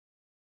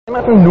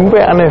Den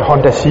nuværende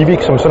Honda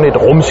Civic som sådan et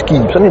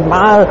rumskib, sådan et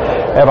meget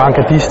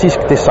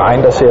avantgardistisk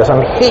design, der ser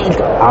sådan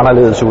helt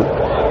anderledes ud.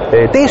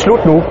 Det er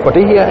slut nu, for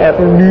det her er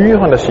den nye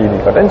Honda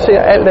Civic, og den ser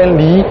alt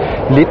andet lige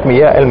lidt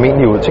mere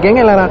almindelig ud. Til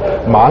gengæld er der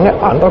mange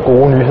andre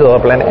gode nyheder,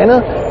 blandt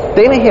andet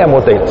denne her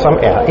model, som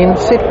er en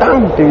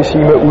sedan, det vil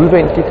sige med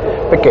udvendigt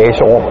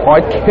bagagerum og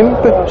et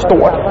kæmpe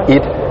stort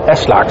et af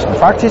slagsen.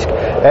 Faktisk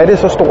er det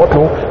så stort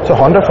nu, så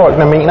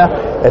Honda-folkene mener,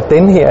 at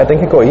den her, den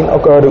kan gå ind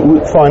og gøre det ud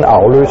for en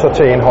afløser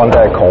til en Honda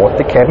Accord.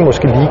 Det kan den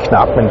måske lige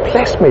knap, men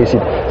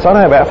pladsmæssigt, så er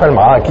der i hvert fald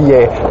meget at give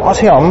af.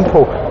 Også heromme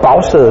på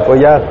bagsædet, hvor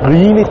jeg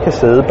rigeligt kan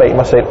sidde bag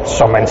mig selv,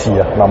 som man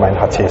siger, når man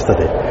har testet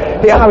det.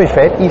 Her har vi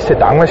fat i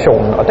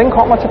sedan-versionen, og den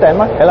kommer til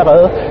Danmark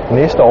allerede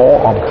næste år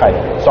omkring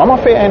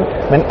sommerferien.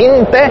 Men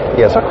inden da,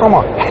 ja, så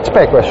kommer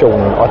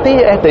hatchback-versionen, og det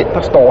er den,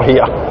 der står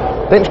her.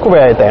 Den skulle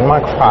være i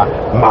Danmark fra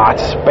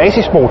marts.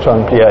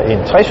 Basismotoren bliver en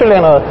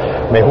 3-cylindret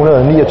med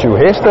 129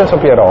 heste, så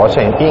bliver der også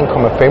en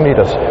 1,5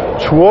 liters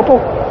turbo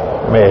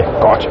med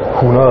godt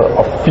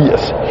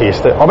 180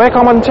 heste. Og hvad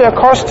kommer den til at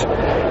koste?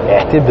 Ja,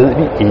 det ved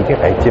vi ikke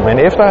rigtigt,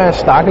 men efter at have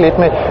snakket lidt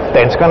med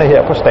danskerne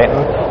her på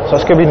standen, så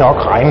skal vi nok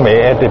regne med,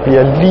 at det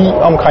bliver lige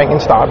omkring en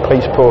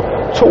startpris på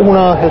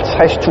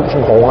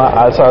 250.000 kroner,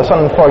 altså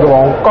sådan en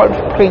folkevogn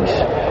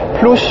golfpris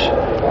plus,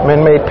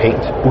 men med et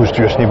pænt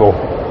udstyrsniveau.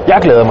 Jeg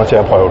glæder mig til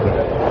at prøve den.